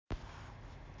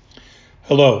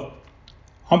Hello,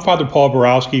 I'm Father Paul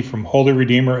Borowski from Holy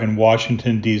Redeemer in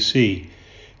Washington, D.C.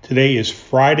 Today is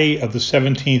Friday of the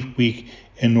 17th week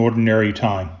in Ordinary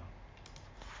Time.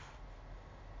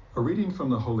 A reading from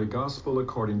the Holy Gospel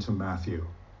according to Matthew.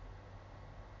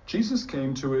 Jesus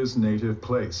came to his native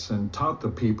place and taught the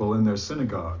people in their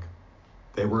synagogue.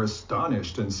 They were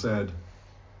astonished and said,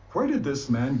 "Where did this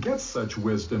man get such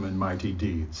wisdom and mighty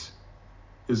deeds?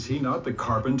 Is he not the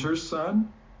carpenter's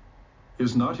son?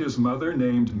 Is not his mother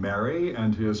named Mary,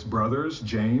 and his brothers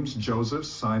James, Joseph,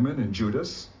 Simon, and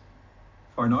Judas?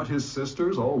 Are not his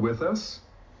sisters all with us?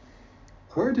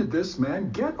 Where did this man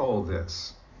get all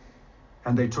this?"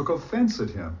 And they took offense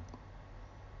at him.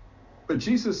 But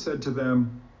Jesus said to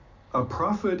them, "A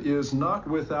prophet is not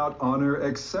without honor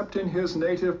except in his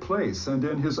native place and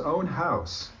in his own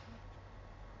house."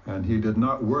 And he did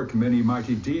not work many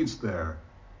mighty deeds there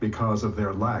because of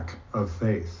their lack of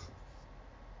faith.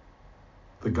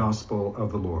 The Gospel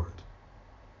of the Lord.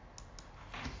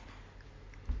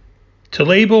 To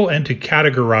label and to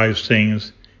categorize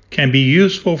things can be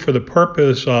useful for the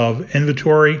purpose of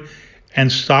inventory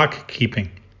and stock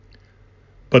keeping.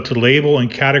 But to label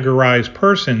and categorize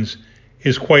persons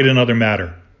is quite another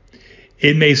matter.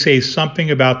 It may say something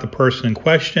about the person in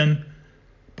question,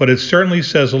 but it certainly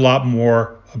says a lot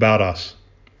more about us.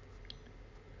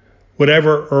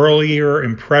 Whatever earlier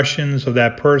impressions of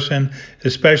that person,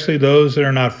 especially those that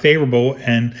are not favorable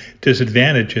and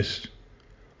disadvantageous,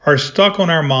 are stuck on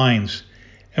our minds,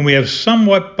 and we have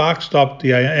somewhat boxed up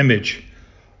the image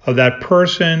of that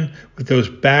person with those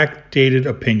backdated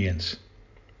opinions.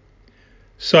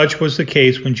 Such was the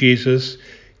case when Jesus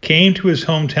came to his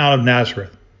hometown of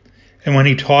Nazareth and when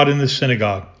he taught in the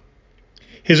synagogue.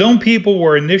 His own people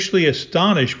were initially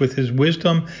astonished with his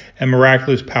wisdom and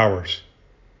miraculous powers.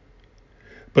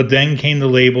 But then came the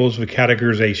labels of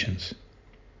categorizations.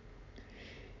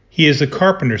 He is the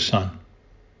carpenter's son.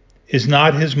 Is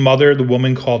not his mother the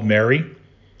woman called Mary?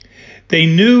 They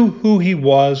knew who he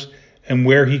was and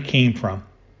where he came from.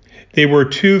 They were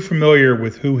too familiar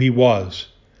with who he was,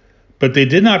 but they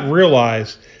did not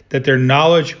realize that their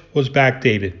knowledge was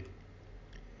backdated.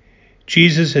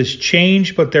 Jesus has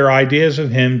changed, but their ideas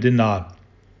of him did not.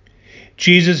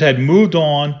 Jesus had moved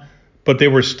on, but they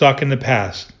were stuck in the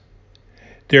past.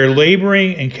 Their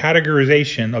laboring and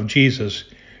categorization of Jesus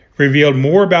revealed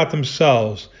more about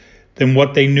themselves than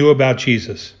what they knew about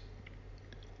Jesus.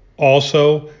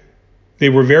 Also, they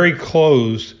were very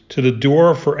closed to the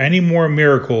door for any more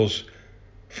miracles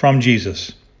from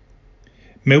Jesus.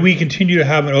 May we continue to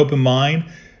have an open mind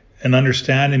and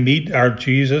understand and meet our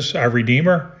Jesus, our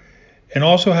Redeemer, and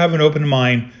also have an open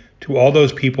mind to all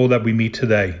those people that we meet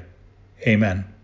today. Amen.